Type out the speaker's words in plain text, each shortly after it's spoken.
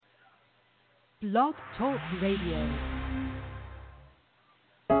Blog Talk Radio.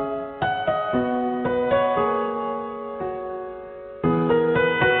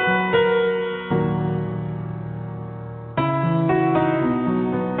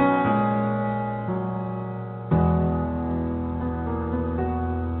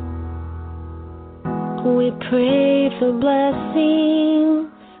 We pray for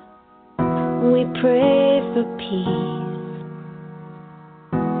blessings, we pray for peace,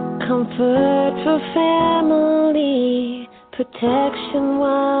 comfort for family, protection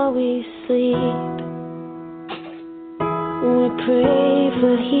while we sleep. We pray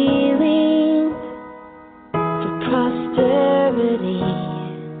for healing, for prosperity.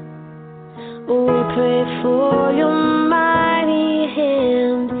 We pray for your mighty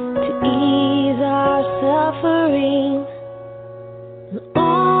hand to ease our suffering. And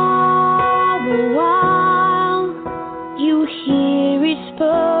all the while, you hear each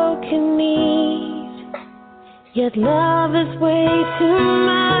spoken need. Yet love is way too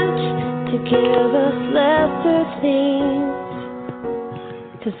much to give us lesser things.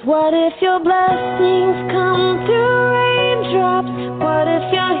 'Cause what if your blessings come through raindrops? What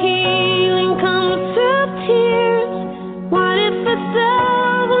if your healing comes through tears? What if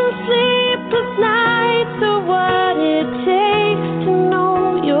 1,000 sleepless nights are what it takes to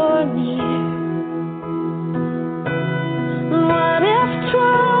know you're near? What if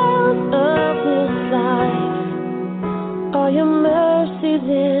trials of this life are your mercies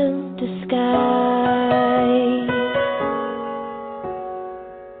in disguise?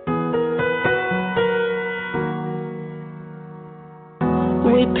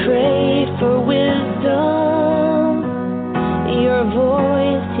 We pray for wisdom, your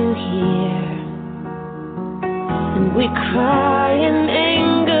voice to hear. And we cry in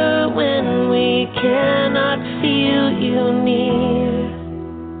anger when we cannot feel you near.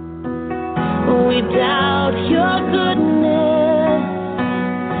 We doubt your goodness,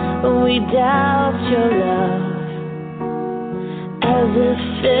 we doubt your love, as if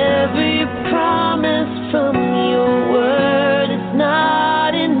every promise from your word is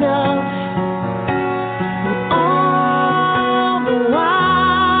not enough. And all the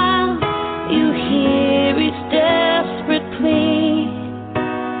while, you hear each desperate plea,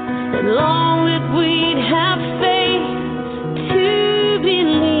 and long that we'd have faith to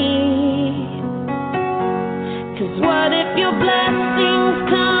believe. 'Cause what if your blessings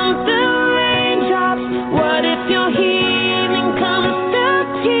come through raindrops? What if your healing comes through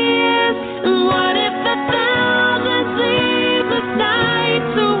tears? And what if 1,000 sleepless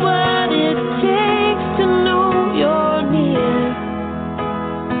nights are what it takes to know you're near?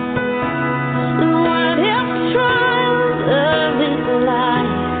 And what if trials of this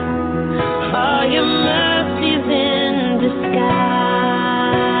life are your mercies in disguise?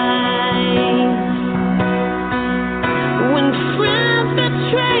 When friends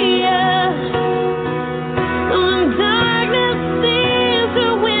betray us, when darkness seems to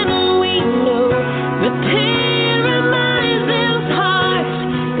win, we know the pain reminds us heart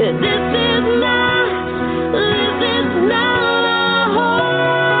that this is not our home.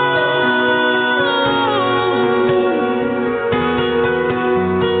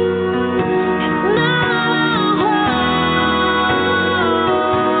 It's not our home.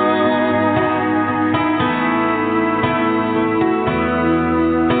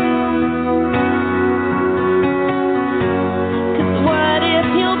 'Cause what if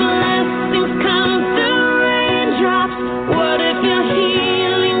your blessings come through raindrops? What if your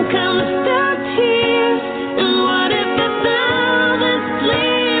healing comes through tears? And what if 1,000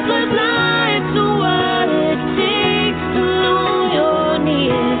 sleepless nights are what it takes to know you're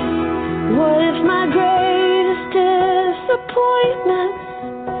near? What if my greatest disappointment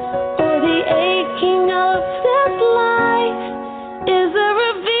or the aching of this life is a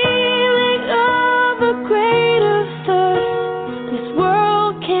revealing of a greater thirst this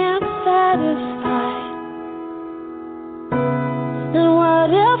world can't satisfy? And what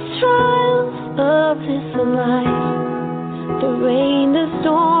if trials of this life, the rain, the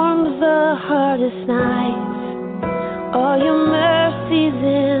storms, the hardest nights, are your mercies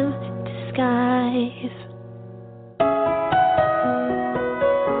in disguise?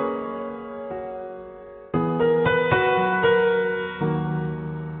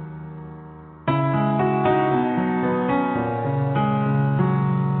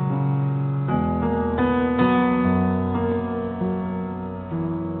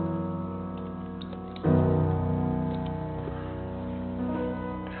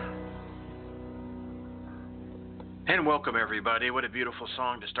 And welcome, everybody. What a beautiful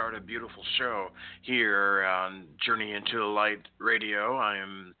song to start a beautiful show here on Journey into the Light Radio. I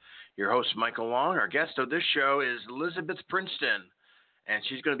am your host, Michael Long. Our guest of this show is Elisabeth Princeton, and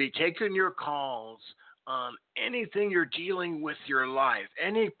she's going to be taking your calls on anything you're dealing with your life,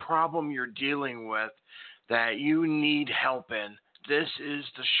 any problem you're dealing with that you need help in. This is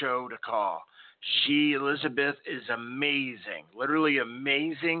the show to call. Elisabeth, is amazing, literally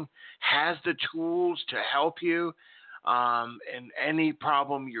amazing, has the tools to help you in any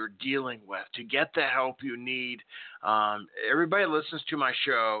problem you're dealing with, to get the help you need. Everybody listens to my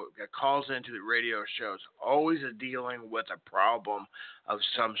show, that calls into the radio shows, always dealing with a problem of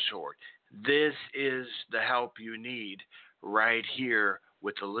some sort. This is the help you need right here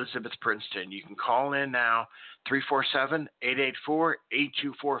with Elisabeth Princeton. You can call in now,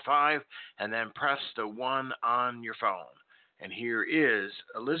 347-884-8245, and then press the 1 on your phone. And here is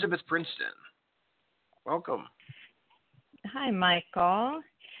Elisabeth Princeton. Welcome. Hi, Michael.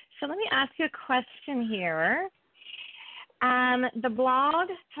 So let me ask you a question here. The blog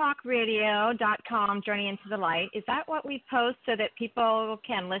talkradio.com, Journey into the Light, is that what we post so that people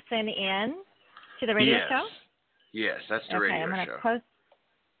can listen in to the radio show? Yes, that's the radio show.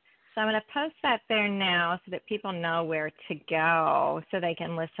 I'm going to post that there now so that people know where to go so they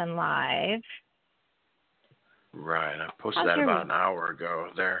can listen live. Right. I posted that about an hour ago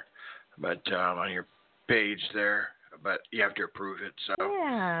there, but on your page there, but you have to approve it. So,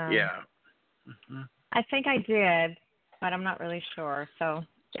 yeah. Mm-hmm. I think I did, but I'm not really sure. So,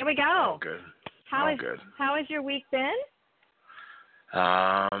 there we go. Oh, good. How has your week been?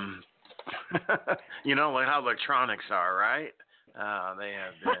 You know, like how electronics are, right? They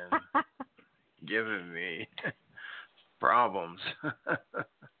have been giving me problems.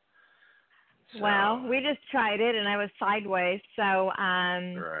 Well, we just tried it, and I was sideways. So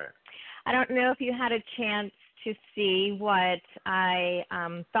right. I don't know if you had a chance to see what I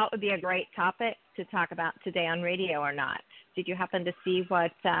thought would be a great topic to talk about today on radio or not. Did you happen to see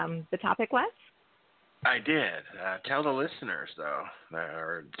what the topic was? I did. Tell the listeners, though,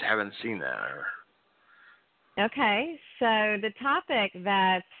 that haven't seen that. Okay, so the topic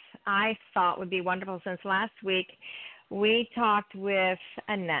that I thought would be wonderful, since last week we talked with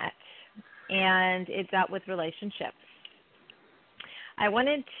Annette, and it dealt with relationships. I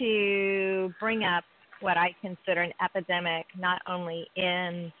wanted to bring up what I consider an epidemic, not only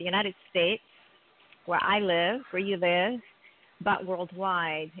in the United States, where I live, where you live, but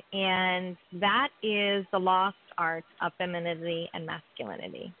worldwide, and that is the lost art of femininity and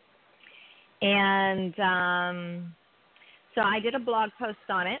masculinity. And so I did a blog post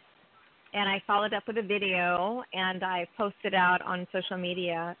on it, and I followed up with a video, and I posted out on social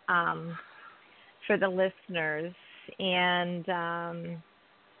media for the listeners. And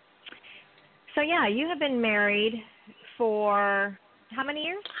so, yeah, you have been married for how many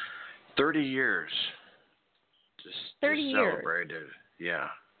years? 30 years. 30 years. Celebrated. Yeah,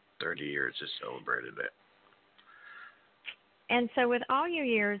 30 years just celebrated it. And so with all your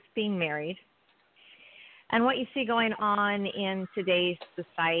years being married, and what you see going on in today's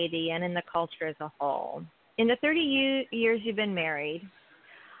society and in the culture as a whole, in the 30 years you've been married,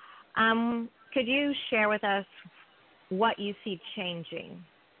 could you share with us what you see changing?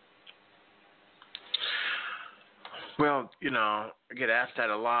 Well, you know, I get asked that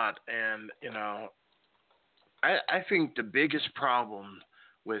a lot, and, you know, I think the biggest problem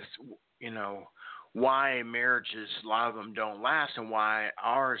with, you know, why marriages, a lot of them don't last, and why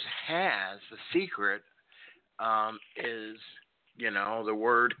ours has, the secret, is, you know, the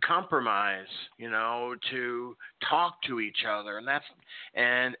word compromise, you know, to talk to each other, and that's,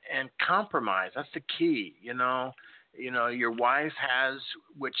 and compromise, that's the key, you know. You know, your wife has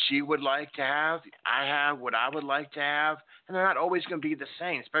what she would like to have. I have what I would like to have, and they're not always going to be the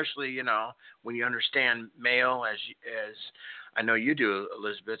same. Especially, you know, when you understand male, as I know you do,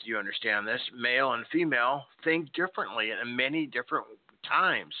 Elisabeth. You understand this. Male and female think differently at many different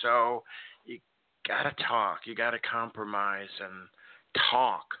times. So you gotta talk. You gotta compromise and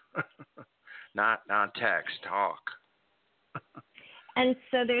talk, not text. Talk. And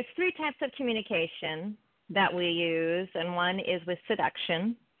so there's 3 types of communication that we use, and one is with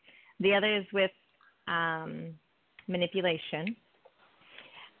seduction, the other is with manipulation,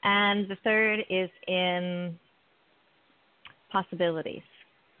 and the third is in possibilities.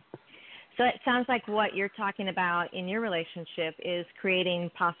 So it sounds like what you're talking about in your relationship is creating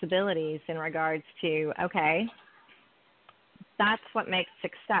possibilities in regards to, okay, that's what makes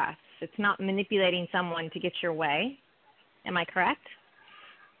success. It's not manipulating someone to get your way. Am I correct?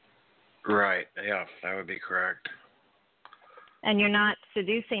 Right. Yeah, that would be correct. And you're not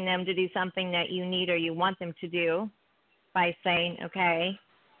seducing them to do something that you need or you want them to do by saying, okay,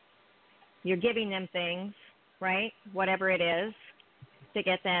 you're giving them things, right? Whatever it is. to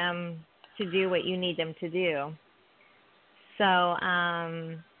get them to do what you need them to do. So,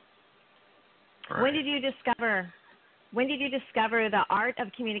 Right. when did you discover the art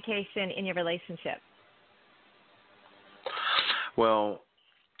of communication in your relationship? Well,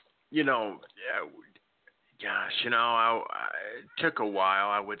 gosh, it took a while,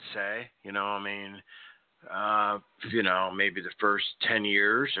 I would say. Maybe the first 10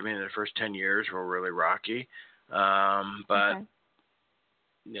 years. The first 10 years were really rocky. But,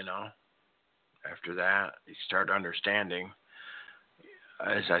 Okay. After that, you start understanding,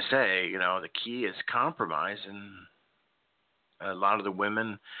 as I say, the key is compromise. And a lot of the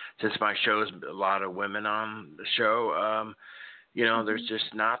women, since my show's a lot of women on the show, there's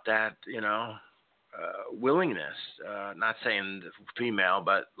just not that, willingness, not saying the female,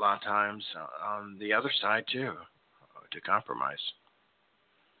 but a lot of times on the other side too, to compromise.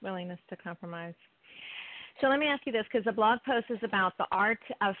 Willingness to compromise. So let me ask you this, because the blog post is about the art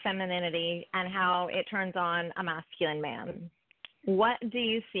of femininity and how it turns on a masculine man. What do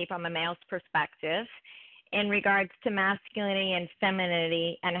you see from a male's perspective in regards to masculinity and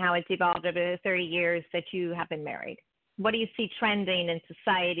femininity and how it's evolved over the 30 years that you have been married? What do you see trending in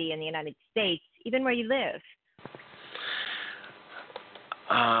society in the United States, even where you live?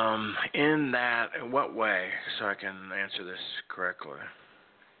 In what way, so I can answer this correctly?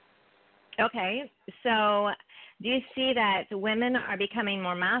 Okay, so do you see that women are becoming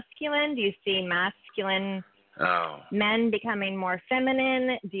more masculine? Do you see masculine men becoming more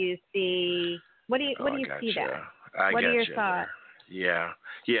feminine? Do you see what do you see there? What are your thoughts? There.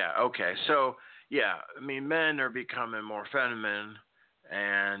 Yeah. Okay. So men are becoming more feminine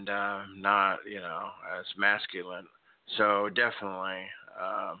and not as masculine. So definitely,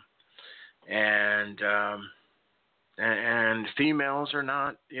 and females are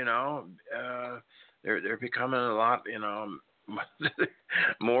not, they're becoming a lot,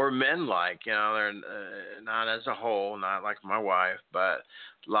 more men-like. They're not as a whole, not like my wife, but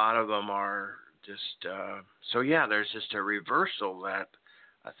a lot of them are just. There's just a reversal that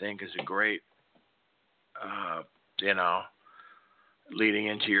I think is a great, leading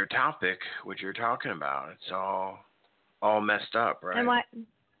into your topic, what you're talking about. It's all messed up, right? And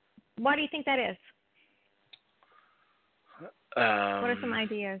why do you think that is? What are some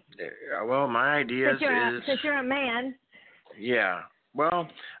ideas? Well, my ideas since you're a man. Yeah. Well,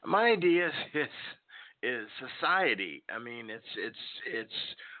 my ideas is society. It's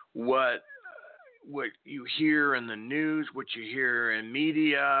what you hear in the news, what you hear in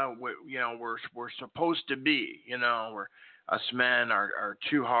media. What we're supposed to be. Us men are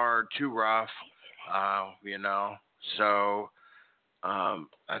too hard, too rough. So I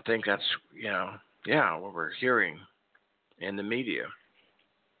think that's what we're hearing in the media.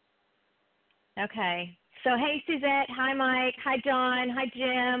 Okay. So, hey, Suzette. Hi, Mike. Hi, John. Hi,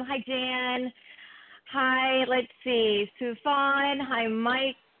 Jim. Hi, Jan. Hi, let's see, Sufan. Hi,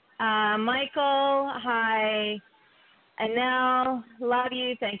 Mike. Michael. Hi, Anel. Love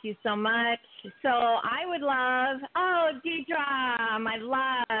you. Thank you so much. So I would love, Deidre, my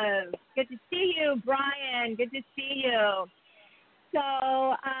love. Good to see you. Brian, good to see you.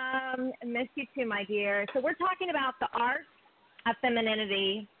 So, miss you too, my dear. So we're talking about the art of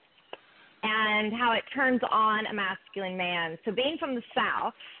femininity and how it turns on a masculine man. So being from the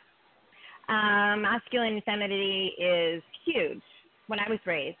South, masculine femininity is huge when I was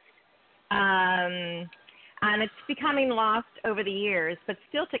raised. And it's becoming lost over the years, but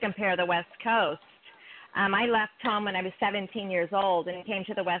still to compare the West Coast. I left home when I was 17 years old and came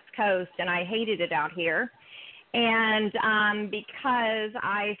to the West Coast, and I hated it out here. And because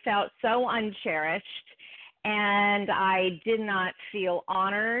I felt so uncherished and I did not feel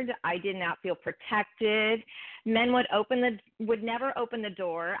honored, I did not feel protected. Men would never open the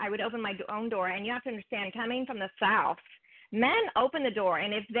door. I would open my own door. And you have to understand, coming from the South, men open the door.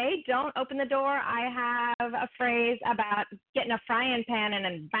 And if they don't open the door, I have a phrase about getting a frying pan and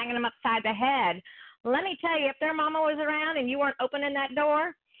then banging them upside the head. Let me tell you, if their mama was around and you weren't opening that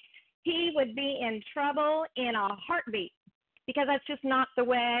door, he would be in trouble in a heartbeat, because that's just not the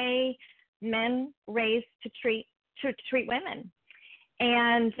way men raised to treat women.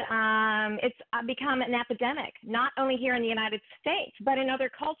 And it's become an epidemic, not only here in the United States, but in other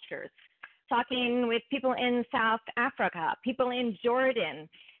cultures. Talking with people in South Africa, people in Jordan,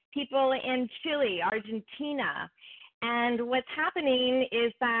 people in Chile, Argentina. And what's happening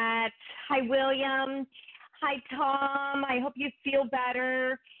is that, hi, William. Hi, Tom. I hope you feel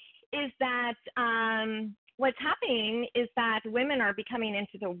better. Is that what's happening is that women are becoming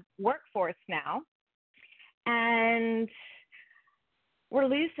into the workforce now, and we're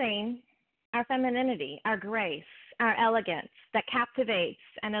losing our femininity, our grace, our elegance that captivates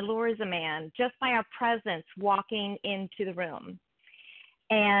and allures a man just by our presence walking into the room.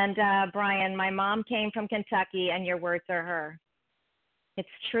 And Brian, my mom came from Kentucky, and your words are her. It's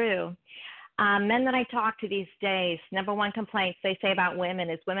true. Men that I talk to these days, number one complaints they say about women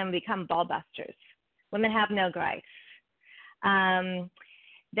is women become ball busters. Women have no grace.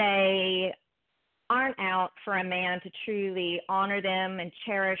 They aren't out for a man to truly honor them and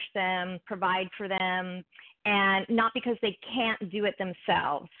cherish them, provide for them, and not because they can't do it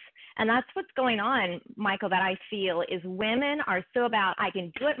themselves. And that's what's going on, Michael, that I feel is women are so about, I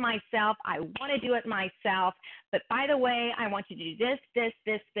can do it myself, I want to do it myself, but by the way, I want you to do this, this,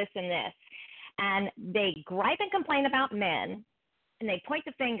 this, this, and this. And they gripe and complain about men, and they point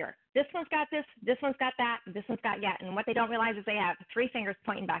the finger. This one's got this one's got that, this one's got that. And what they don't realize is they have three fingers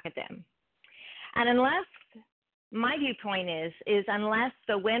pointing back at them. And unless, my viewpoint is unless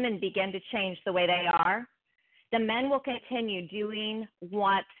the women begin to change the way they are, the men will continue doing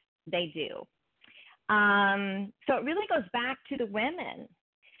what they do. So it really goes back to the women.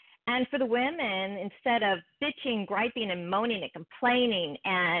 And for the women, instead of bitching, griping, and moaning and complaining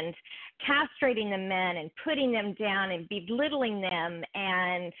and castrating the men and putting them down and belittling them,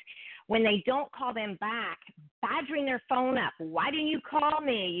 and when they don't call them back, badgering their phone up, why didn't you call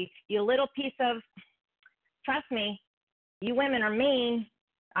me, you little piece of, trust me, you women are mean.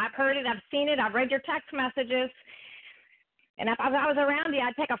 I've heard it, I've seen it, I've read your text messages. And if I was around you,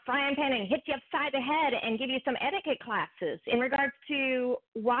 I'd take a frying pan and hit you upside the head and give you some etiquette classes in regards to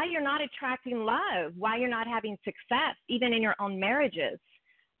why you're not attracting love, why you're not having success, even in your own marriages.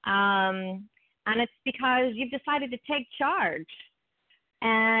 And it's because you've decided to take charge.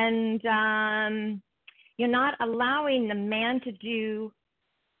 And you're not allowing the man to do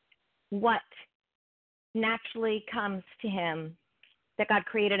what naturally comes to him that God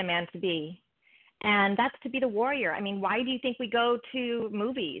created a man to be. And that's to be the warrior. I mean, why do you think we go to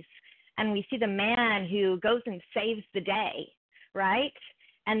movies and we see the man who goes and saves the day, right?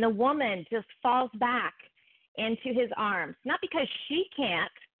 And the woman just falls back into his arms, not because she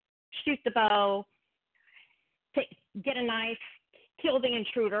can't shoot the bow, get a knife, kill the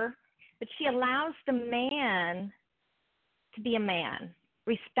intruder, but she allows the man to be a man,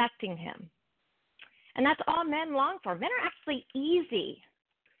 respecting him. And that's all men long for. Men are actually easy.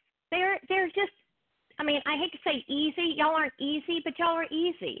 They're just, I mean, I hate to say easy. Y'all aren't easy, but y'all are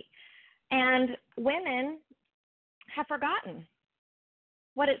easy. And women have forgotten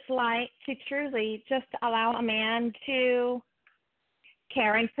what it's like to truly just allow a man to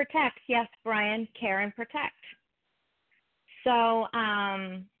care and protect. Yes, Brian, care and protect. So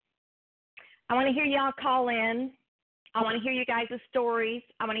I want to hear y'all call in. I want to hear you guys' stories.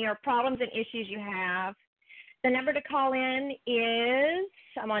 I want to hear problems and issues you have. The number to call in is,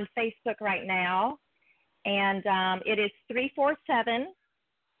 I'm on Facebook right now, and it is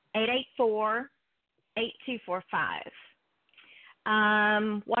 347-884-8245.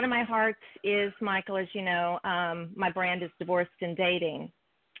 One of my hearts is, Michael, as you know, my brand is Divorced and Dating.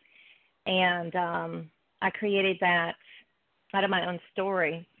 And I created that out of my own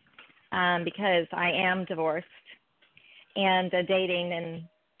story because I am divorced and dating. And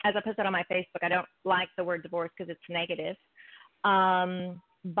as I posted on my Facebook, I don't like the word divorce because it's negative.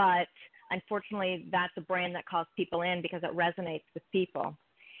 But unfortunately, that's a brand that calls people in because it resonates with people.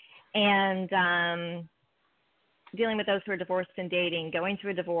 And dealing with those who are divorced and dating, going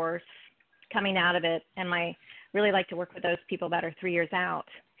through a divorce, coming out of it, and I really like to work with those people that are 3 years out,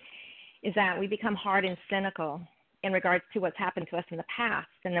 is that we become hard and cynical in regards to what's happened to us in the past.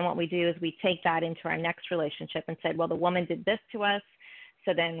 And then what we do is we take that into our next relationship and say, well, the woman did this to us,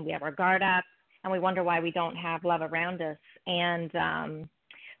 so then we have our guard up, and we wonder why we don't have love around us. And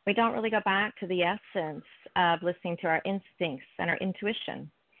we don't really go back to the essence of listening to our instincts and our intuition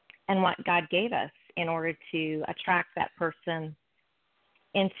and what God gave us in order to attract that person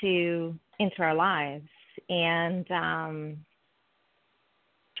into our lives. And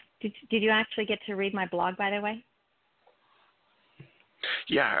did you actually get to read my blog, by the way?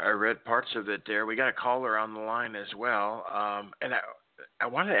 Yeah, I read parts of it there. We got a caller on the line as well. And I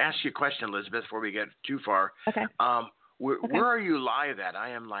wanted to ask you a question, Elisabeth, before we get too far. Okay. Where are you live at? I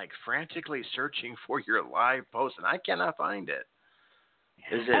am frantically searching for your live post, and I cannot find it.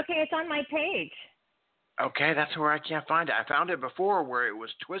 Okay, it's on my page. Okay, that's where I can't find it. I found it before where it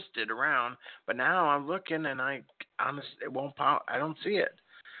was twisted around, but now I'm looking and it won't pop. I don't see it.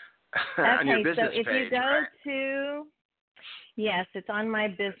 On your business so if page, you go right? to, yes, it's on my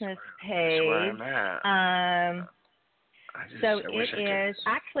business page. That's where I'm at.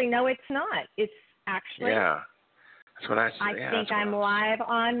 Actually, no, it's not. It's actually. Yeah. That's what I think I'm live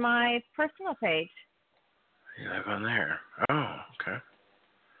on my personal page. You live on there. Oh, okay.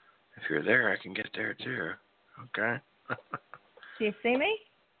 If you're there, I can get there too. Okay. Do you see me?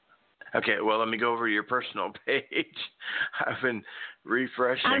 Okay, well, let me go over to your personal page. I've been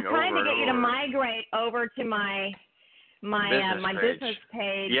refreshing I'm trying over to get and you to over. migrate over to my business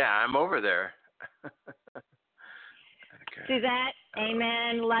page. Yeah, I'm over there. Okay. Suzette,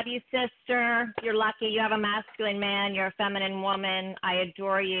 amen. Love you, sister. You're lucky. You have a masculine man. You're a feminine woman. I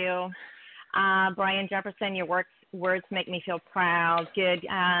adore you. Brian Jefferson, your words make me feel proud. Good.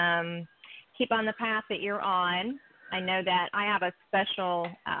 Keep on the path that you're on. I know that I have a special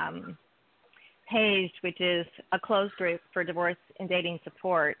page, which is a closed group for divorce and dating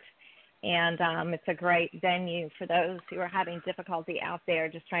support. And it's a great venue for those who are having difficulty out there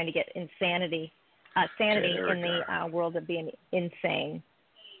just trying to get sanity in the world of being insane.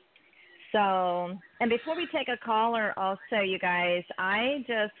 So, and before we take a caller also, you guys, I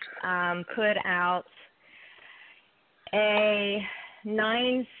just put out a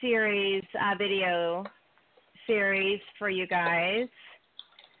 9-series video series for you guys.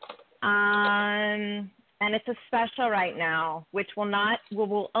 And it's a special right now, which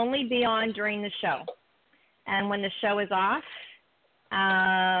will only be on during the show. And when the show is off,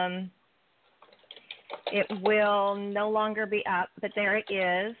 it will no longer be up, but there it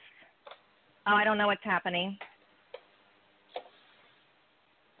is. Oh, I don't know what's happening.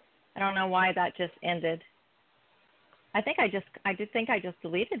 I don't know why that just ended. I did think I just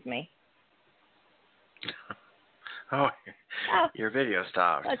deleted me. Oh, your video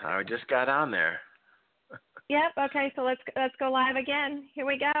stopped. I just got on there. Yep. Okay. So let's go live again. Here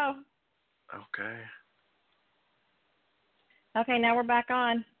we go. Okay. Okay. Now we're back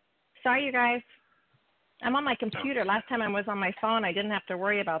on. Sorry, you guys. I'm on my computer. Last time I was on my phone, I didn't have to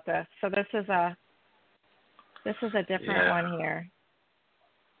worry about this. So this is a different one here.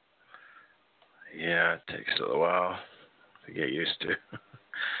 Yeah, it takes a little while to get used to.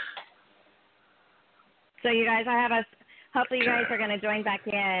 So you guys, hopefully you guys are going to join back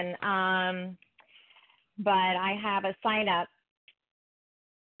in. But I have a sign up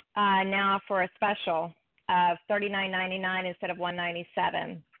now for a special of $39.99 instead of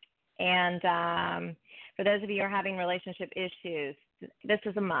 $197. And for those of you who are having relationship issues, this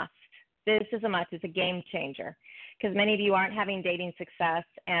is a must. This is a must. It's a game changer because many of you aren't having dating success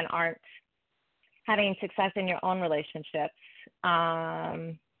and aren't having success in your own relationships.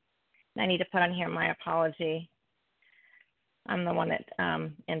 I need to put on here my apology. I'm the one that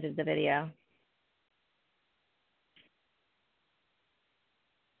ended the video.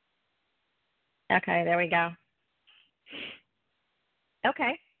 Okay, there we go.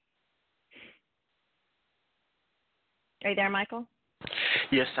 Okay. Are you there, Michael?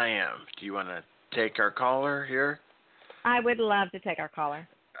 Yes, I am. Do you want to take our caller here? I would love to take our caller.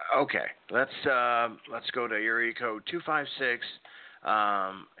 Okay, let's go to area code 256.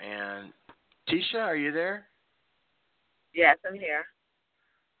 And Tisha, are you there? Yes, I'm here.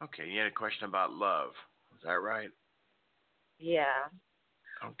 Okay, you had a question about love. Is that right? Yeah.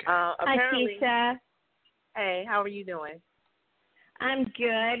 Okay. Apparently, Hi, Tisha. Hey, how are you doing? I'm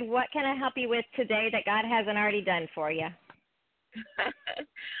good. What can I help you with today that God hasn't already done for you?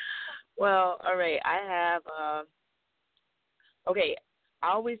 Well, all right. I have, I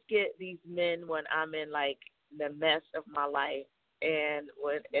always get these men when I'm in, like, the mess of my life. And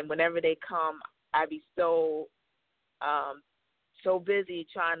whenever they come, I be so busy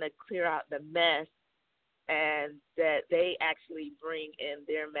trying to clear out the mess, and that they actually bring in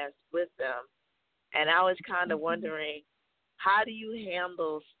their mess with them. And I was kind of wondering, how do you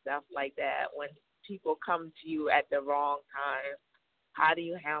handle stuff like that when people come to you at the wrong time? How do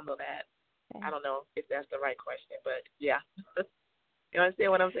you handle that? I don't know if that's the right question, but yeah. You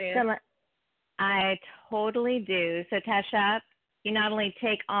understand what I'm saying? So, I totally do. So, Tasha, you not only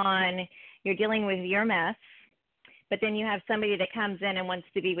you're dealing with your mess, but then you have somebody that comes in and wants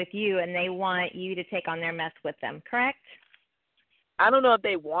to be with you, and they want you to take on their mess with them, correct? I don't know if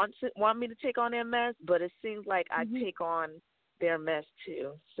they want me to take on their mess, but it seems like I take on their mess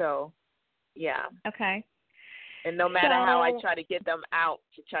too. So, yeah. Okay. And no matter how I try to get them out,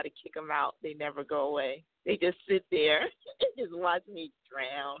 to try to kick them out, they never go away. They just sit there and just watch me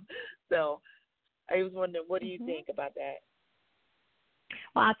drown. So I was wondering, what do you think about that?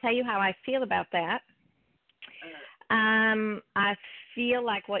 Well, I'll tell you how I feel about that. I feel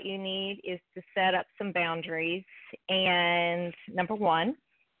like what you need is to set up some boundaries, and number one.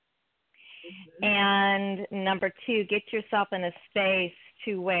 And number two, get yourself in a space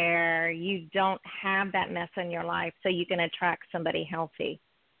to where you don't have that mess in your life so you can attract somebody healthy.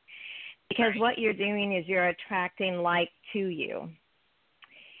 Because what you're doing is you're attracting like to you.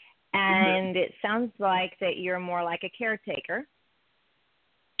 And it sounds like that you're more like a caretaker.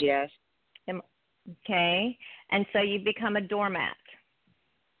 Yes. Okay. And so you become a doormat.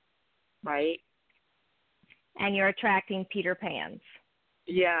 Right. And you're attracting Peter Pans.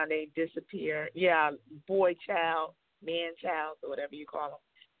 Yeah, they disappear. Yeah, boy child, man child, or whatever you call them.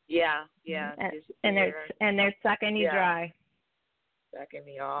 Yeah, disappear. And they're sucking you dry. Sucking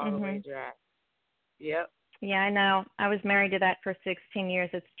me all the way dry. Yep. Yeah, I know. I was married to that for 16 years.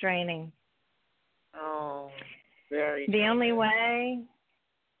 It's draining. Oh, very. The only way,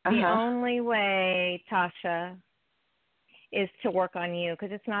 Tasha, is to work on you,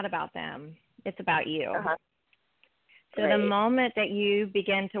 because it's not about them. It's about you. So the moment that you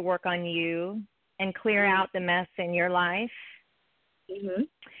begin to work on you and clear out the mess in your life,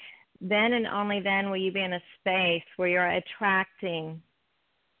 then and only then will you be in a space where you're attracting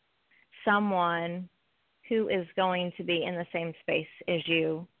someone who is going to be in the same space as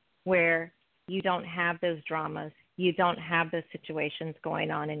you, where you don't have those dramas, you don't have those situations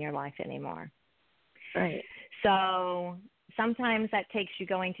going on in your life anymore. Right. So sometimes that takes you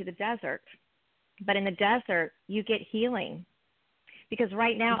going to the desert. But in the desert, you get healing. Because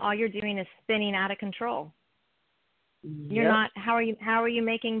right now, all you're doing is spinning out of control. You're not, how are you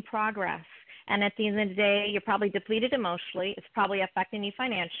making progress? And at the end of the day, you're probably depleted emotionally. It's probably affecting you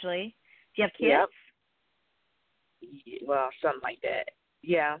financially. Do you have kids? Well, something like that.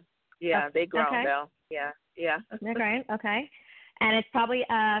 Yeah. Yeah, they grown though. Yeah. Okay. And it's probably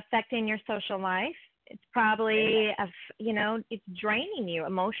affecting your social life. It's probably, it's draining you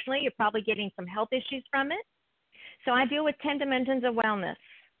emotionally. You're probably getting some health issues from it. So I deal with 10 dimensions of wellness,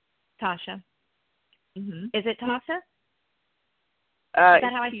 Tasha. Is it Tasha? Is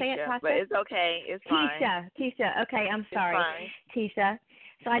that how I say it, Tasha? But it's okay. It's fine. Tisha. Okay, I'm sorry. Tisha.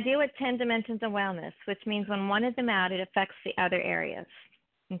 So I deal with 10 dimensions of wellness, which means when one is them out, it affects the other areas.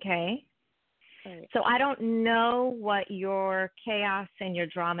 Okay? Right. So I don't know what your chaos and your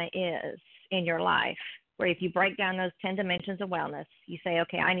drama is in your life, where if you break down those 10 dimensions of wellness, you say,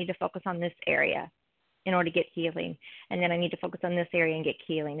 okay, I need to focus on this area in order to get healing. And then I need to focus on this area and get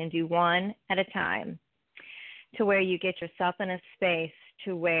healing, and do one at a time, to where you get yourself in a space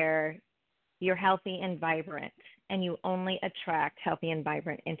to where you're healthy and vibrant, and you only attract healthy and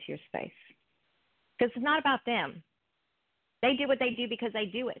vibrant into your space. Because it's not about them. They do what they do because they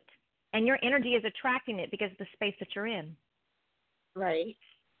do it. And your energy is attracting it because of the space that you're in. Right.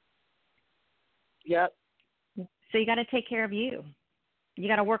 Yep. So you got to take care of you. You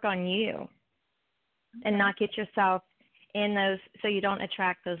got to work on you and not get yourself in those, so you don't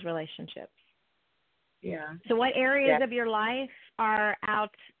attract those relationships. Yeah. So what areas of your life are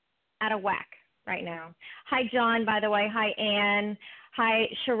out of whack right now? Hi, John, by the way. Hi, Ann. Hi,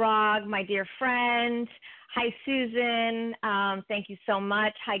 Shirag, my dear friend. Hi, Susan. Thank you so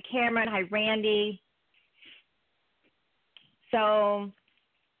much. Hi, Cameron. Hi, Randy. So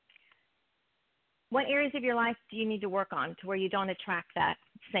what areas of your life do you need to work on to where you don't attract that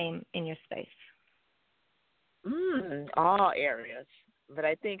same in your space? All areas. But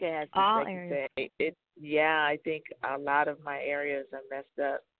I think it has to all be areas. I think a lot of my areas are messed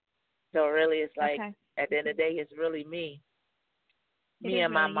up. So really it's like, at the end of the day, it's really me. Me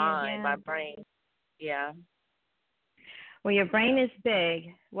and my mind, my brain. Yeah. Well, your brain is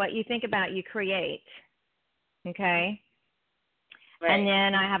big. What you think about, you create. Okay? Right. And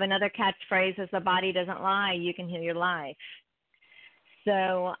then I have another catchphrase: as the body doesn't lie, you can heal your life.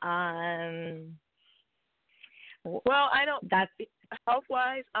 So, well, I don't. That's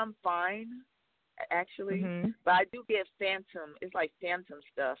health-wise, I'm fine, actually. But I do get phantom. It's like phantom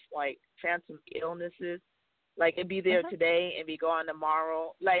stuff, like phantom illnesses. Like it'd be there today and be gone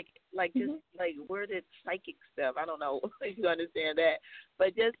tomorrow. Like just like worded psychic stuff. I don't know if you understand that,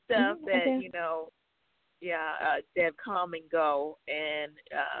 but just stuff that that come and go, and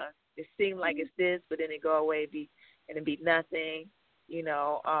it seems like it's this, but then it go away, it'd be nothing.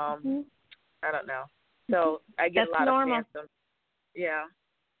 I don't know. So I get a lot of phantoms. Yeah.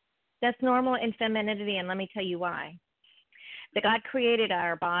 That's normal in femininity, and let me tell you why. That God created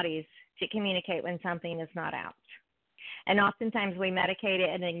our bodies to communicate when something is not out. And oftentimes we medicate it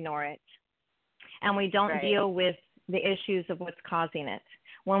and ignore it. And we don't deal with the issues of what's causing it.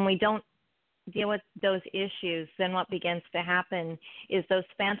 When we don't deal with those issues, then what begins to happen is those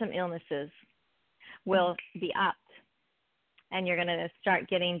phantom illnesses will be upped. And you're going to start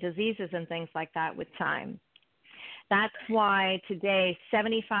getting diseases and things like that with time. That's why today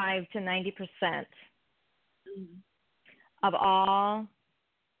 75 to 90% of all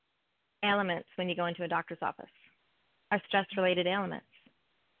ailments when you go into a doctor's office are stress-related ailments.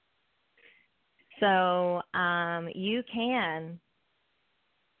 So you can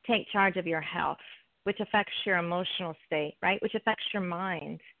take charge of your health, which affects your emotional state, right? Which affects your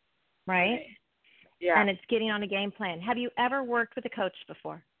mind, right? Yeah. And it's getting on a game plan. Have you ever worked with a coach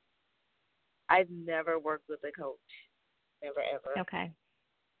before? I've never worked with a coach. Never, ever. Okay.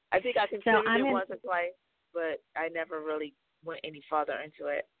 I think I considered it once or twice, but I never really went any further into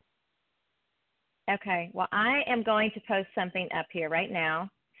it. Okay. Well, I am going to post something up here right now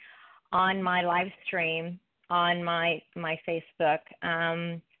on my live stream on my Facebook,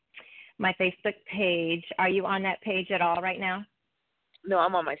 my Facebook page. Are you on that page at all right now? No,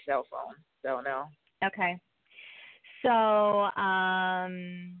 I'm on my cell phone, so no. Okay. So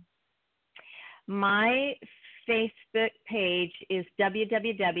my Facebook page is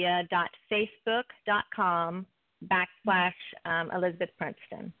www.facebook.com/Elisabeth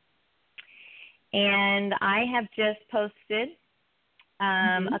Princeton. And I have just posted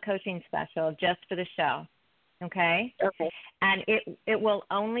a coaching special just for the show. Okay? Okay. And it will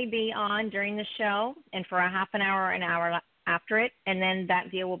only be on during the show and for a half an hour or an hour after it, and then that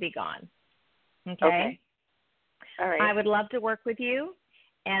deal will be gone. Okay? All right. I would love to work with you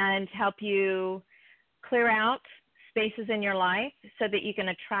and help you clear out spaces in your life so that you can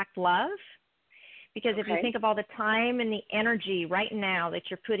attract love. Because if you think of all the time and the energy right now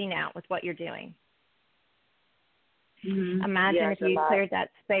that you're putting out with what you're doing, imagine if you cleared that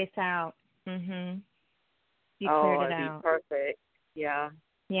space out. You cleared it out. Be perfect. Yeah.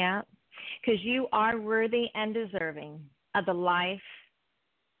 Yeah. Because you are worthy and deserving of the life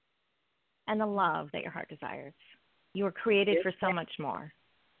and the love that your heart desires. You were created for so much more.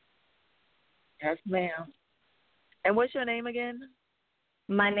 Yes, ma'am. And what's your name again?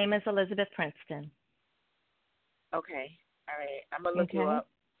 My name is Elisabeth Princeton. Okay. All right. I'm going to look you up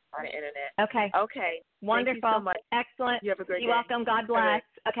on the internet. Okay. Okay. Wonderful. Thank you so much. Excellent. You have a great day. You're welcome. God bless. Right.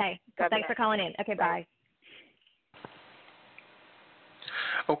 Okay. God Thanks for calling in. Okay, bye.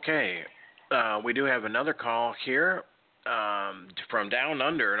 Okay. We do have another call here from down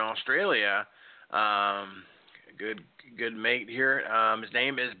under in Australia. Good mate here. His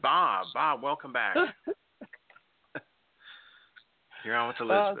name is Bob. Bob, welcome back. You're on with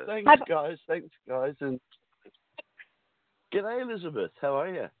Elisabeth. Thanks, guys. And g'day, Elisabeth. How are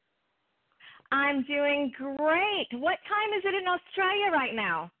you? I'm doing great. What time is it in Australia right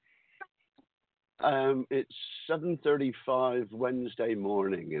now? It's 7:35 Wednesday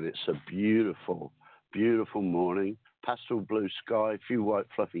morning, and it's a beautiful, beautiful morning. Pastel blue sky, a few white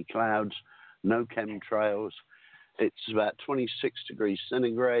fluffy clouds, no chemtrails. It's about 26 degrees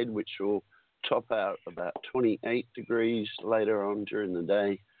centigrade, which will top out about 28 degrees later on during the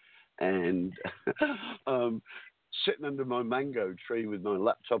day. And sitting under my mango tree with my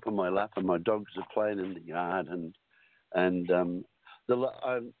laptop on my lap, and my dogs are playing in the yard.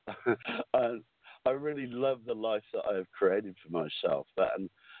 I really love the life that I have created for myself.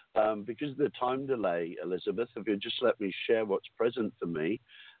 And because of the time delay, Elisabeth, if you just let me share what's present for me.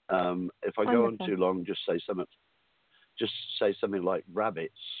 If I go on too long, just say something like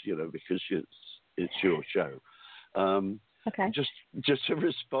rabbits, because it's your show. Just to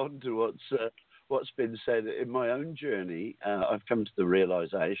respond to what's been said in my own journey, I've come to the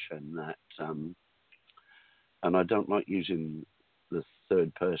realization that, and I don't like using the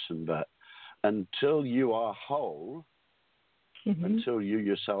third person, but until you are whole, until you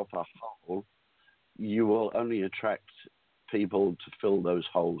yourself are whole, you will only attract people to fill those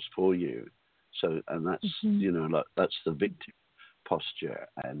holes for you. So, and that's, that's the victim posture.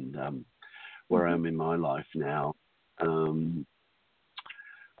 And where I'm in my life now, I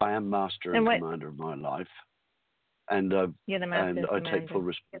am master and commander of my life. And I take full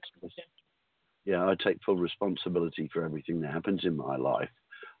responsibility. Yeah, I take full responsibility for everything that happens in my life.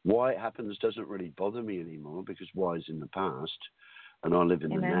 Why it happens doesn't really bother me anymore, because why is in the past and I live in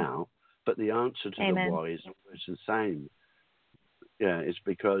the now. But the answer to the why is always the same. Yeah, it's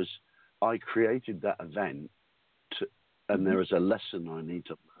because I created that event and there is a lesson I need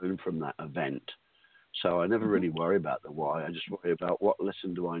to learn from that event. So I never really worry about the why. I just worry about what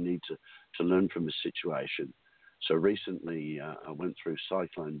lesson do I need to learn from the situation. So recently I went through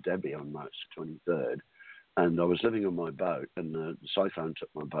Cyclone Debbie on March 23rd, and I was living on my boat, and the cyclone took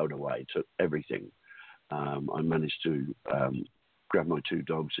my boat away, took everything. I managed to grab my two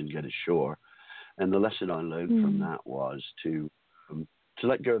dogs and get ashore. And the lesson I learned from that was to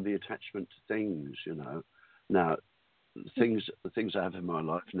let go of the attachment to things, Now, the things I have in my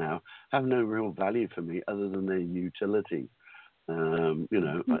life now have no real value for me other than their utility. And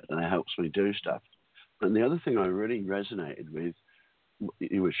it helps me do stuff. And the other thing I really resonated with,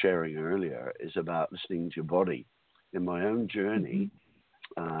 you were sharing earlier, is about listening to your body. In my own journey,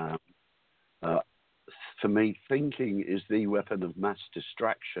 for me, thinking is the weapon of mass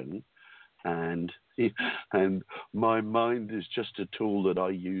distraction, and my mind is just a tool that I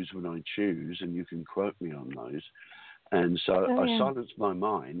use when I choose, and you can quote me on those. And so I silenced my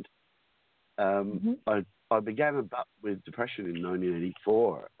mind. I began with depression in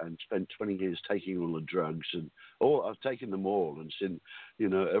 1984 and spent 20 years taking all the drugs, and I've taken them all and seen,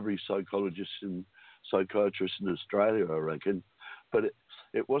 every psychologist and psychiatrist in Australia, I reckon. But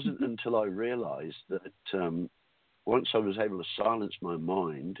it wasn't until I realised that once I was able to silence my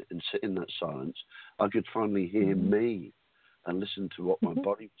mind and sit in that silence, I could finally hear me and listen to what my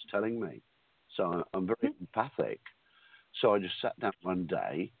body was telling me. So I'm very empathic. So I just sat down one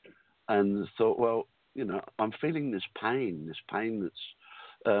day and thought, well, I'm feeling this pain that's,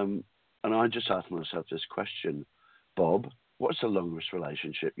 and I just asked myself this question, Bob, what's the longest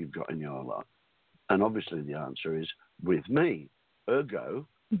relationship you've got in your life? And obviously the answer is with me. Ergo,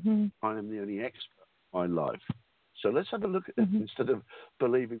 I am the only expert in my life. So let's have a look at this instead of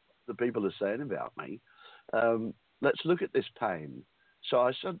believing what the people are saying about me. Let's look at this pain. So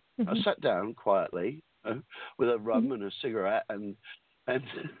I sat down quietly with a rum and a cigarette, and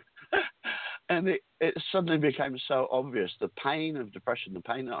it suddenly became so obvious. The pain of depression, the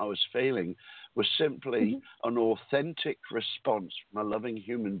pain that I was feeling, was simply an authentic response from a loving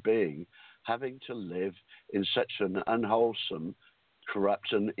human being having to live in such an unwholesome,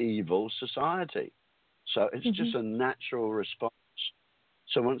 corrupt and evil society. So it's just a natural response.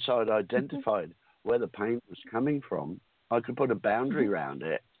 So once I'd identified where the pain was coming from, I could put a boundary around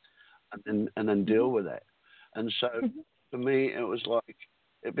it and then deal with it. And so for me, it was like,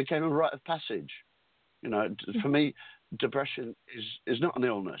 it became a rite of passage. For me, depression is not an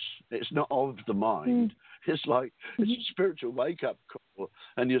illness. It's not of the mind. It's like, it's a spiritual wake-up call,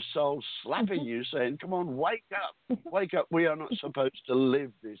 and your soul's slapping you saying, come on, wake up, wake up. We are not supposed to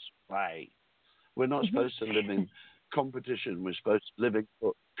live this way. We're not supposed to live in competition. We're supposed to live in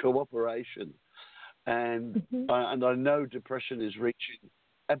cooperation. And I know depression is reaching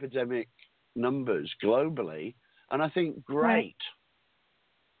epidemic numbers globally, and I think great,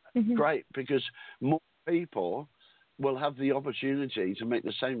 because more people will have the opportunity to make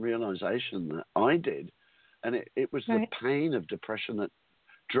the same realization that I did. And it was the pain of depression that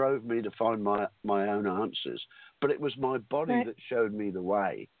drove me to find my own answers. But it was my body that showed me the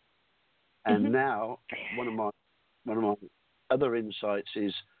way. And now one of my other insights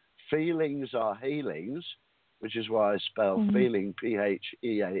is feelings are healings, which is why I spell feeling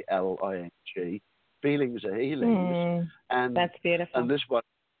P-H-E-A-L-I-N-G. Feelings are healings. And that's beautiful. And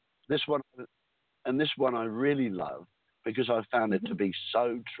this one I really love, because I found it to be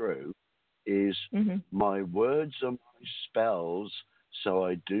so true, is my words are my spells, so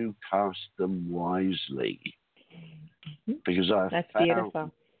I do cast them wisely. Because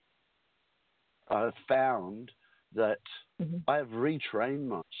I've found that I have retrained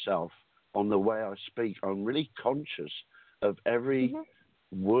myself on the way I speak. I'm really conscious of every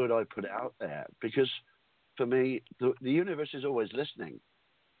word I put out there, because for me, the universe is always listening.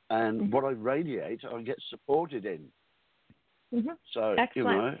 And what I radiate, I get supported in. So,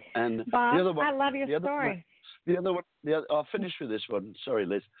 excellent. And Bob, the other one, I love your story. I'll finish with this one. Sorry,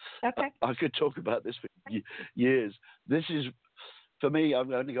 Liz. Okay. I could talk about this for years. This is, for me, I've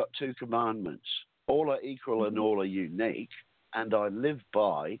only got two commandments. All are equal and all are unique. And I live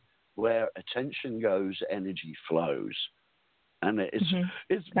by where attention goes, energy flows. And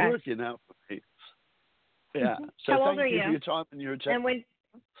it's working out for me. Yeah. So how old are thank you you for your time and your attention.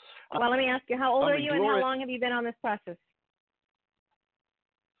 Well, let me ask you, how old are you and how long have you been on this process?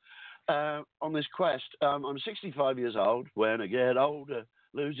 On this quest, I'm 65 years old. When I get older,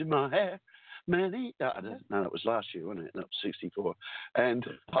 losing my hair. No, that was last year, wasn't it? That was 64. And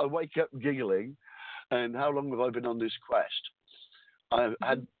I wake up giggling. And how long have I been on this quest? I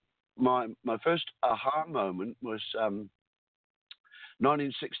had my first aha moment was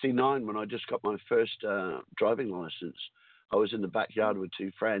 1969, when I just got my first driving license. I was in the backyard with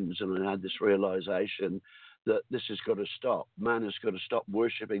two friends, and I had this realization that this has got to stop. Man has got to stop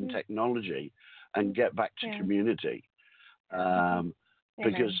worshipping technology and get back to community.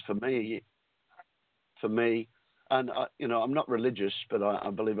 Because for me, and I'm not religious, but I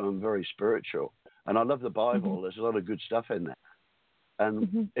believe I'm very spiritual, and I love the Bible. There's a lot of good stuff in there.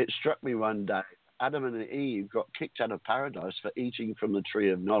 And it struck me one day, Adam and Eve got kicked out of paradise for eating from the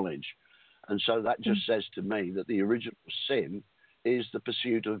tree of knowledge. And so that just says to me that the original sin is the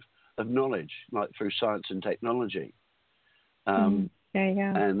pursuit of knowledge, like through science and technology. There you go.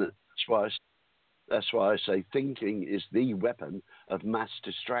 And that's why I say thinking is the weapon of mass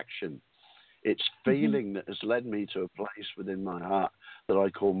distraction. It's feeling that has led me to a place within my heart that I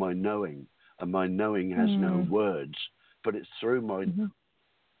call my knowing. and my knowing has no words, but it's through my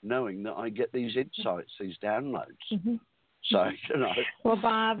knowing that I get these insights, these downloads. So, you know. Well,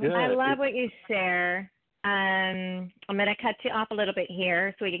 Bob, I love what you share. I'm going to cut you off a little bit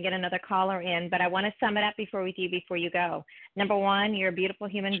here so we can get another caller in, but I want to sum it up before you go. Number one, you're a beautiful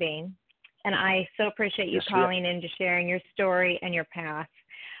human being, and I so appreciate you calling in to sharing your story and your path.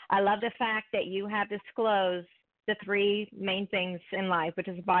 I love the fact that you have disclosed the three main things in life, which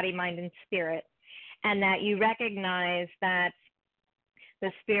is body, mind, and spirit, and that you recognize that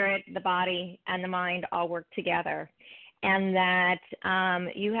the spirit, the body, and the mind all work together, and that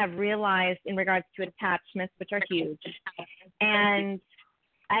you have realized in regards to attachments, which are huge. And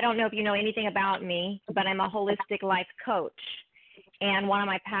I don't know if you know anything about me, but I'm a holistic life coach. And one of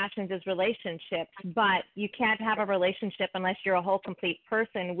my passions is relationships, but you can't have a relationship unless you're a whole, complete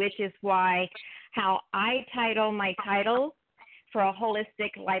person, which is why how I title my title for a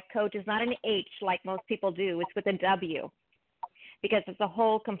holistic life coach is not an H like most people do. It's with a W, because it's a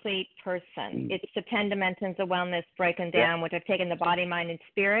whole, complete person. It's the 10 dimensions of wellness broken down, which I've taken the body, mind, and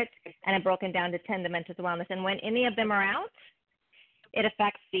spirit, and I've broken down to 10 dimensions of wellness. And when any of them are out, it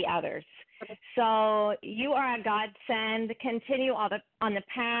affects the others. So you are a godsend. Continue on the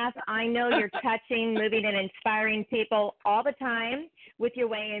path. I know you're touching, moving, and inspiring people all the time with your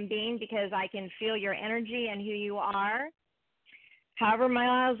way in being, because I can feel your energy and who you are, however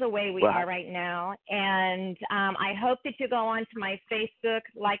miles away we are right now. And I hope that you go on to my Facebook,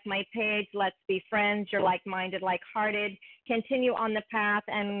 like my page, Let's Be Friends. You're like-minded, like-hearted. Continue on the path,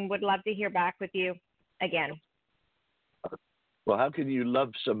 and would love to hear back with you again. Well, how can you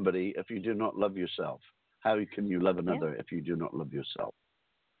love somebody if you do not love yourself? How can you love another if you do not love yourself?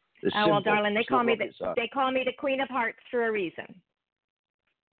 It's simple. Well, darling, they call me the Queen of Hearts for a reason.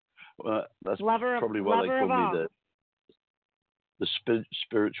 Well, that's probably why they call me the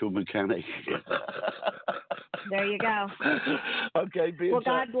spiritual mechanic. There you go. Okay. Well,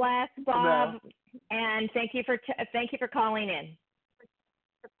 God bless, Bob, and thank you for calling in.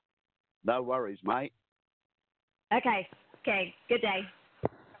 No worries, mate. Okay. Good day.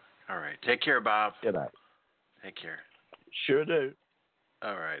 All right. Take care, Bob. Good night. Take care. Sure do.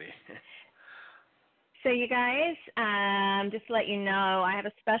 All righty. So you guys, just to let you know, I have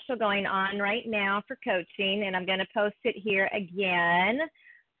a special going on right now for coaching, and I'm going to post it here again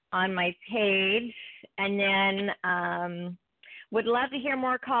on my page. And then would love to hear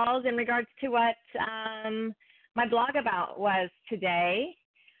more calls in regards to what my blog about was today.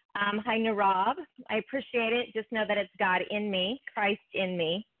 Hi, Narab. I appreciate it. Just know that it's God in me, Christ in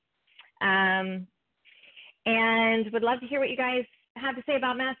me. And would love to hear what you guys have to say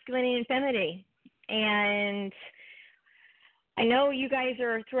about masculinity and femininity. And I know you guys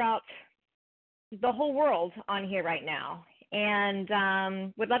are throughout the whole world on here right now, and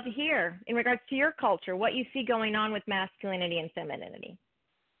would love to hear in regards to your culture, what you see going on with masculinity and femininity.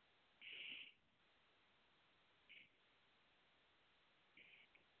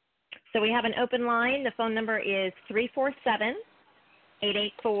 So we have an open line. The phone number is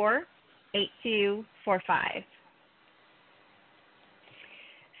 347-884-8245.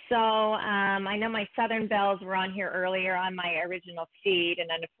 So I know my Southern Bells were on here earlier on my original feed, and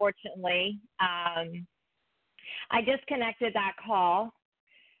unfortunately, I disconnected that call.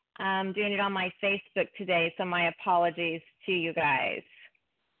 I'm doing it on my Facebook today, so my apologies to you guys.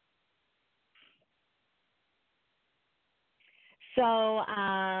 So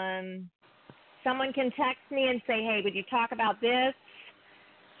someone can text me and say, hey, would you talk about this?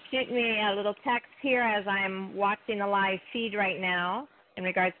 Shoot me a little text here as I'm watching the live feed right now in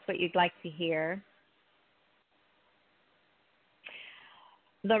regards to what you'd like to hear.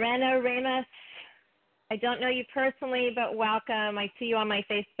 Lorena Ramos, I don't know you personally, but welcome. I see you on my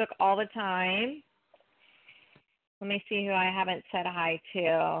Facebook all the time. Let me see who I haven't said hi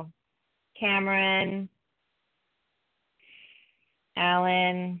to. Cameron.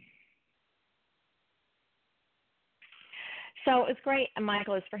 Alan. So it's great,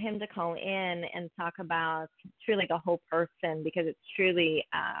 Michael, is for him to call in and talk about truly the whole person, because it's truly,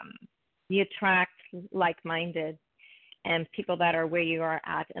 you attract like-minded and people that are where you are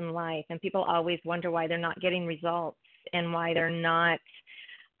at in life. And people always wonder why they're not getting results and why they're not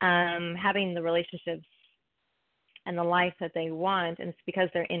having the relationships and the life that they want. And it's because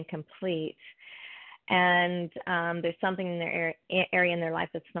they're incomplete. And there's something in their area in their life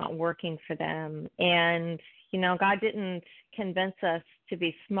that's not working for them. And, you know, God didn't convince us to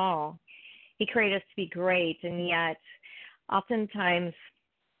be small. He created us to be great. And yet, oftentimes,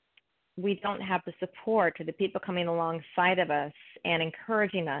 we don't have the support or the people coming alongside of us and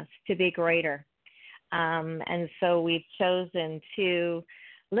encouraging us to be greater. And so we've chosen to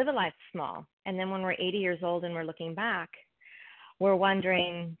live a life small And then when we're 80 years old and we're looking back, we're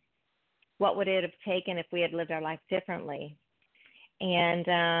wondering, what would it have taken if we had lived our life differently? And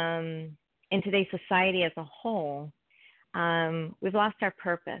in today's society as a whole, we've lost our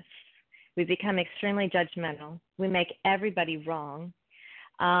purpose. We've become extremely judgmental. We make everybody wrong.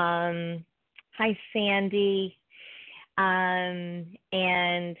 Hi, Sandy. And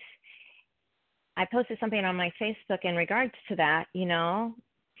I posted something on my Facebook in regards to that. You know,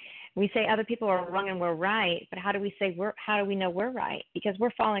 we say other people are wrong and we're right, but how do we know we're right? Because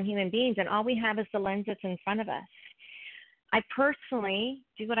we're fallen human beings, and all we have is the lens that's in front of us. I personally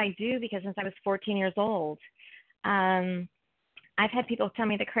do what I do because since I was 14 years old, I've had people tell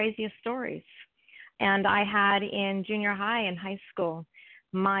me the craziest stories. And I had in junior high and high school,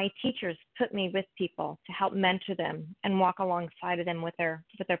 my teachers put me with people to help mentor them and walk alongside of them with their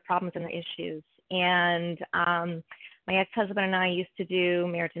problems and their issues. And my ex-husband and I used to do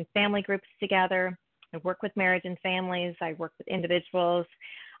marriage and family groups together. I work with marriage and families. I work with individuals.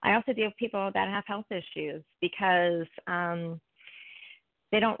 I also deal with people that have health issues because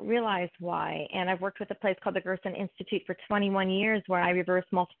they don't realize why. And I've worked with a place called the Gerson Institute for 21 years where I reversed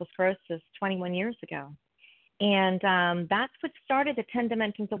multiple sclerosis 21 years ago. And that's what started the 10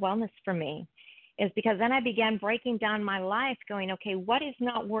 dimensions of wellness for me, is because then I began breaking down my life going, okay, what is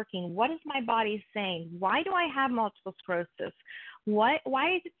not working? What is my body saying? Why do I have multiple sclerosis? Why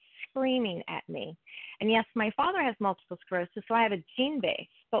is it screaming at me? And yes, my father has multiple sclerosis, so I have a gene base.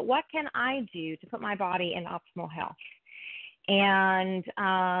 But what can I do to put my body in optimal health? And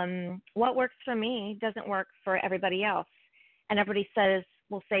what works for me doesn't work for everybody else. And everybody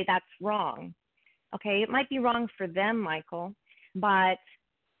will say that's wrong. Okay, it might be wrong for them, Michael, but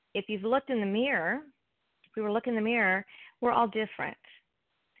if you've looked in the mirror, if we were looking in the mirror, we're all different.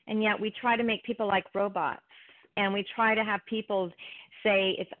 And yet we try to make people like robots, and we try to have people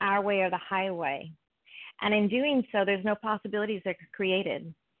say it's our way or the highway. And in doing so, there's no possibilities that are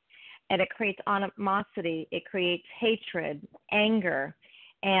created. And it creates animosity, it creates hatred, anger,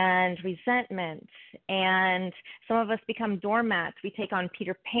 and resentment. And some of us become doormats. We take on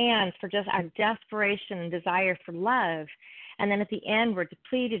Peter Pans for just our desperation and desire for love. And then at the end, we're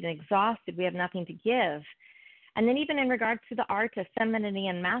depleted and exhausted. We have nothing to give. And then even in regards to the art of femininity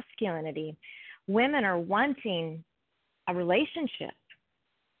and masculinity, women are wanting a relationship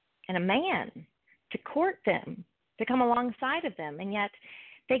and a man to court them, to come alongside of them. And yet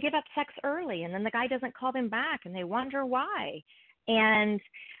they give up sex early, and then the guy doesn't call them back, and they wonder why. And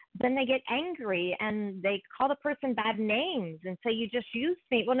then they get angry, and they call the person bad names and say, you just used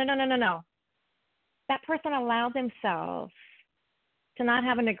me. Well, no. That person allowed themselves to not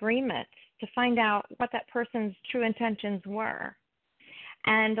have an agreement, to find out what that person's true intentions were.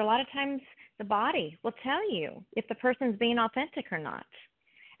 And a lot of times the body will tell you if the person's being authentic or not.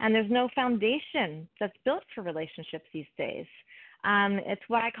 And there's no foundation that's built for relationships these days. It's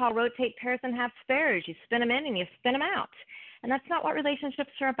what I call rotate pairs and have spares. You spin them in and you spin them out. And that's not what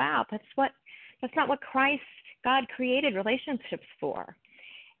relationships are about. That's not what God created relationships for.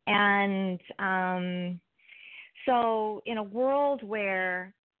 And so in a world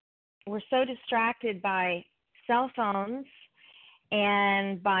where we're so distracted by cell phones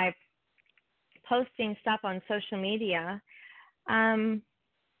and by posting stuff on social media,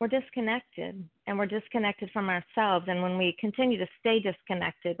 we're disconnected, and we're disconnected from ourselves. And when we continue to stay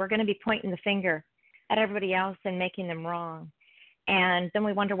disconnected, we're going to be pointing the finger at everybody else and making them wrong. And then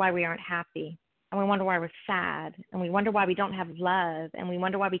we wonder why we aren't happy, and we wonder why we're sad, and we wonder why we don't have love, and we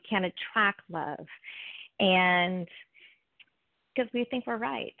wonder why we can't attract love. And because we think we're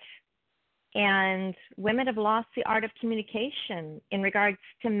right. And women have lost the art of communication in regards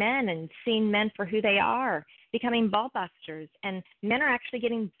to men and seeing men for who they are, becoming ball busters. And men are actually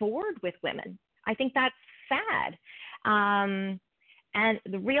getting bored with women. I think that's sad. And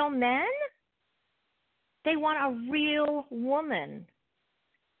the real men, they want a real woman.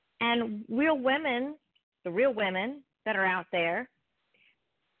 And real women, the real women that are out there,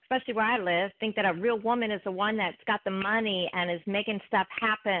 especially where I live, think that a real woman is the one that's got the money and is making stuff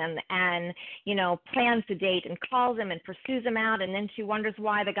happen and, plans to date and calls him and pursues him out. And then she wonders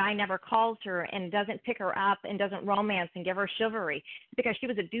why the guy never calls her and doesn't pick her up and doesn't romance and give her chivalry, because she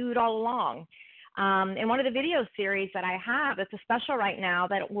was a dude all along. In one of the video series that I have, it's a special right now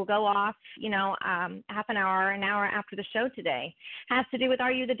that will go off, half an hour after the show today, has to do with,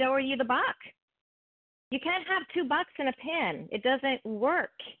 are you the doe or are you the buck? You can't have two bucks in a pen. It doesn't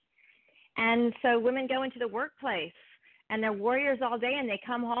work. And so women go into the workplace and they're warriors all day, and they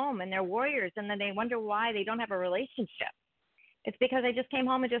come home and they're warriors, and then they wonder why they don't have a relationship. It's because they just came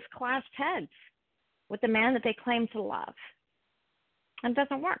home and just clashed heads with the man that they claim to love. And it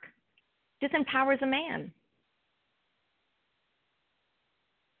doesn't work. disempowers a man.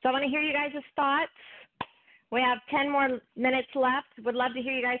 So I want to hear you guys' thoughts. We have 10 more minutes left. Would love to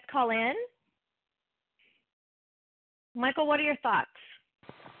hear you guys call in. Michael, what are your thoughts?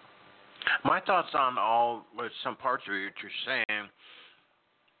 My thoughts on some parts of what you're saying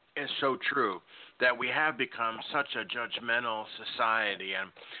is so true, that we have become such a judgmental society. And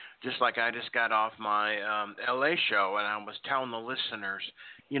just like I just got off my LA show, and I was telling the listeners,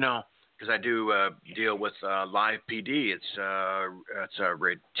 because I do deal with Live PD. It's a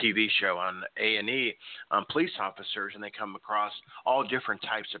TV show on A&E on police officers, and they come across all different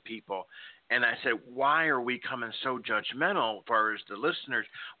types of people. And I said, why are we coming so judgmental as far as the listeners?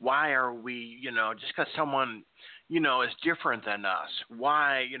 Why are we, just because someone, is different than us?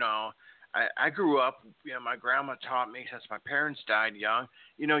 Why, I grew up, my grandma taught me since my parents died young,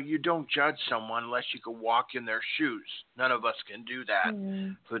 you don't judge someone unless you can walk in their shoes. None of us can do that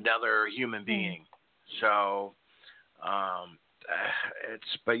for another human being. So,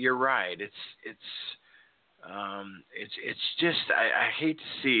 but you're right. It's just, I hate to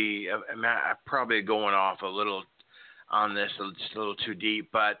see, I'm probably going off a little on this, just a little too deep,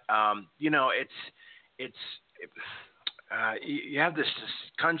 but, you have this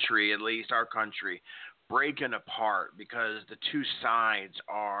country, at least our country, breaking apart because the two sides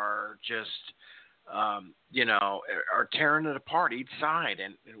are just, are tearing it apart, each side.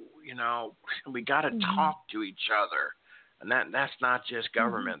 And, we got to talk to each other. And that's not just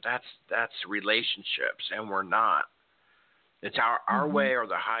government. That's relationships, and we're not. It's our way or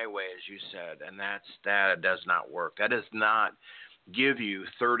the highway, as you said, and that does not work. That does not give you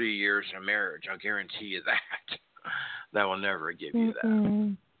 30 years of marriage. I'll guarantee you that. That will never give you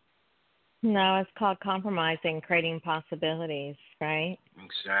that. No, it's called compromising, creating possibilities, right?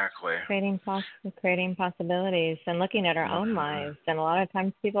 Exactly. Creating possibilities and looking at our own lives. And a lot of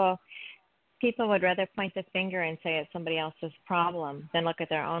times people would rather point the finger and say it's somebody else's problem than look at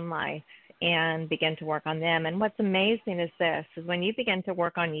their own life and begin to work on them. And what's amazing is when you begin to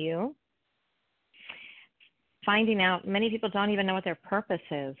work on you, finding out many people don't even know what their purpose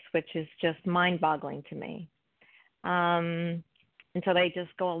is, which is just mind-boggling to me. And so they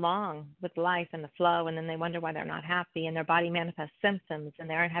just go along with life and the flow, and then they wonder why they're not happy, and their body manifests symptoms, and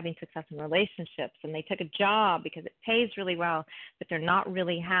they aren't having success in relationships, and they took a job because it pays really well, but they're not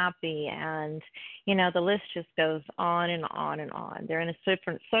really happy. And, the list just goes on and on and on. They're in a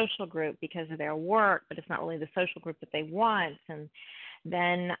different social group because of their work, but it's not really the social group that they want. And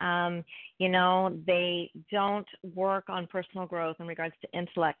then, they don't work on personal growth in regards to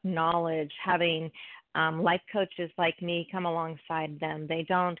intellect, knowledge, having life coaches like me come alongside them. They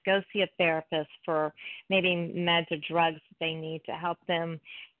don't go see a therapist for maybe meds or drugs that they need to help them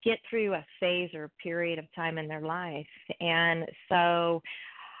get through a phase or a period of time in their life. And so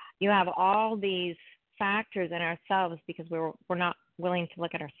you have all these factors in ourselves because we're not willing to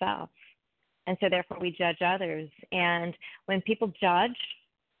look at ourselves. And so therefore we judge others. And when people judge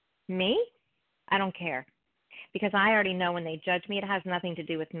me, I don't care, because I already know when they judge me, it has nothing to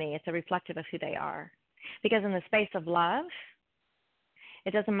do with me. It's a reflective of who they are. Because in the space of love,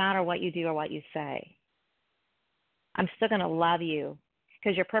 it doesn't matter what you do or what you say. I'm still going to love you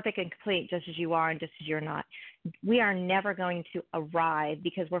because you're perfect and complete just as you are and just as you're not. We are never going to arrive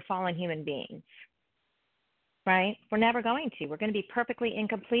because we're fallen human beings, right? We're never going to. We're going to be perfectly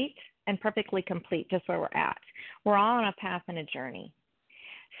incomplete and perfectly complete just where we're at. We're all on a path and a journey.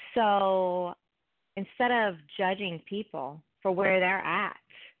 So instead of judging people for where they're at,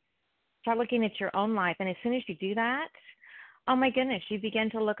 start looking at your own life. And as soon as you do that, oh my goodness, you begin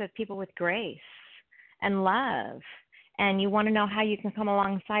to look at people with grace and love. And you want to know how you can come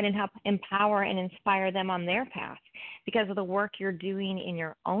alongside and help empower and inspire them on their path because of the work you're doing in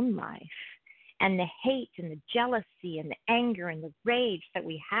your own life. And the hate and the jealousy and the anger and the rage that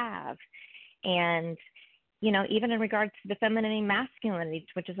we have. And, even in regards to the feminine and masculinity,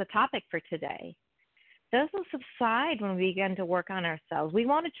 which is a topic for today, those will subside when we begin to work on ourselves. We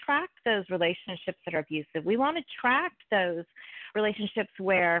won't attract those relationships that are abusive. We won't attract those relationships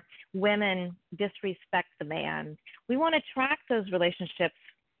where women disrespect the man. We won't attract those relationships,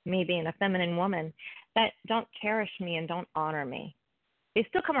 me being a feminine woman, that don't cherish me and don't honor me. They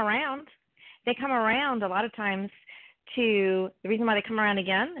still come around. They come around a lot of times the reason why they come around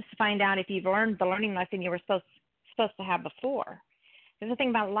again is to find out if you've learned the learning lesson you were supposed to have before. There's the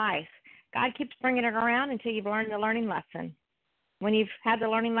thing about life. God keeps bringing it around until you've learned the learning lesson. When you've had the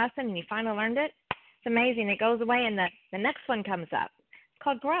learning lesson and you finally learned it, it's amazing. It goes away and the next one comes up. It's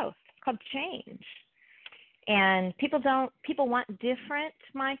called growth. It's called change. And people want different,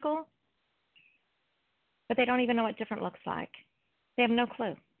 Michael, but they don't even know what different looks like. They have no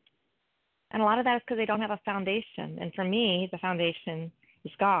clue. And a lot of that is because they don't have a foundation. And for me, the foundation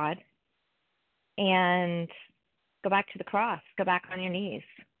is God. And go back to the cross. Go back on your knees.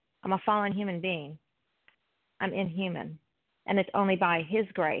 I'm a fallen human being. I'm inhuman. And it's only by his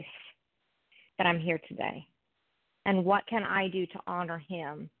grace that I'm here today. And what can I do to honor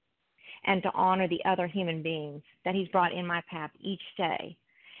him and to honor the other human beings that he's brought in my path each day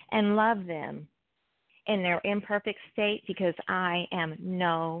and love them in their imperfect state, because I am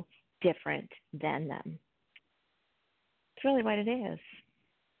no different than them. It's really what it is.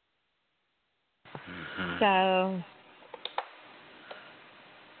 Mm-hmm. So,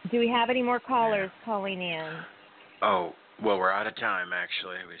 do we have any more callers calling in? Oh, well, we're out of time,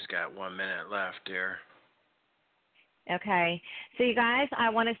 actually. We've just got 1 minute left here. Okay. So, you guys, I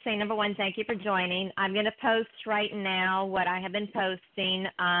want to say, number one, thank you for joining. I'm going to post right now what I have been posting.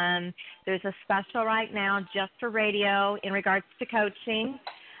 There's a special right now just for radio in regards to coaching.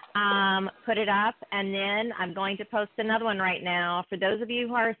 Put it up, and then I'm going to post another one right now for those of you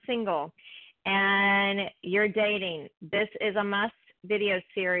who are single and you're dating. This is a must video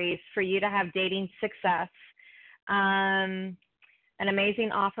series for you to have dating success. An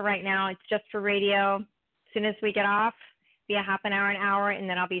amazing offer right now. It's just for radio. As soon as we get off, be a half an hour, and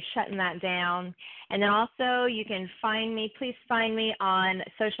then I'll be shutting that down. And then also you can find me, please find me on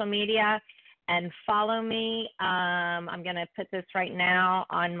social media and follow me. I'm going to put this right now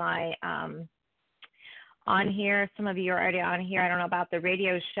on my, on here. Some of you are already on here. I don't know about the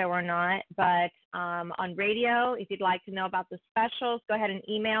radio show or not, but on radio, if you'd like to know about the specials, go ahead and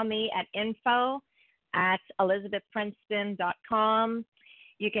email me at info@ElisabethPrinceton.com.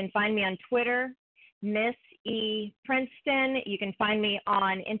 You can find me on Twitter, Miss E. Princeton. You can find me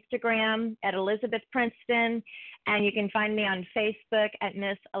on Instagram at Elisabeth Princeton, and you can find me on Facebook at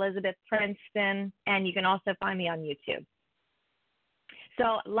Miss Elisabeth Princeton, and you can also find me on YouTube.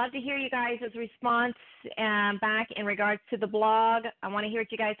 So love to hear you guys' response back in regards to the blog. I want to hear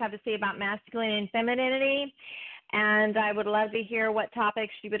what you guys have to say about masculine and femininity, and I would love to hear what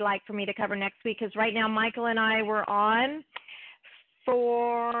topics you would like for me to cover next week, because right now Michael and I were on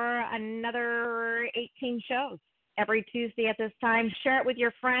for another 18 shows every Tuesday at this time. Share it with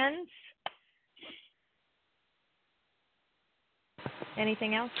your friends.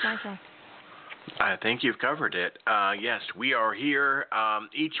 Anything else, Michael? I think you've covered it. Yes, we are here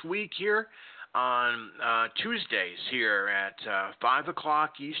each week here on Tuesdays here at 5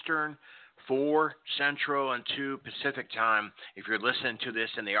 o'clock Eastern, 4 Central, and 2 Pacific time. If you're listening to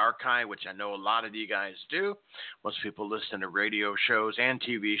this in the archive, which I know a lot of you guys do, most people listen to radio shows and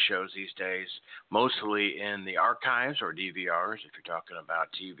TV shows these days, mostly in the archives or DVRs if you're talking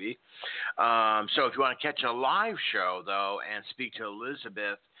about TV. So if you want to catch a live show, though, and speak to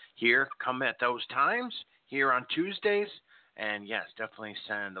Elisabeth here, come at those times here on Tuesdays. And yes, definitely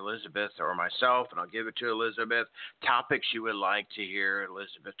send Elisabeth or myself, and I'll give it to Elisabeth, topics you would like to hear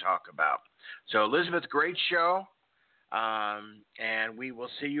Elisabeth talk about. So, Elisabeth, great show, and we will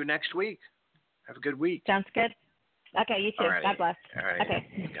see you next week. Have a good week. Sounds good. Okay, you too. Alrighty. God bless. All right. Okay,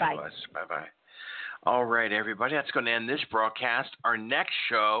 God bye. bless. Bye-bye. All right, everybody, that's going to end this broadcast. Our next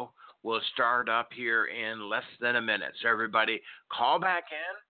show will start up here in less than a minute. So, everybody, call back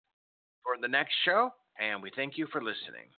in for the next show, and we thank you for listening.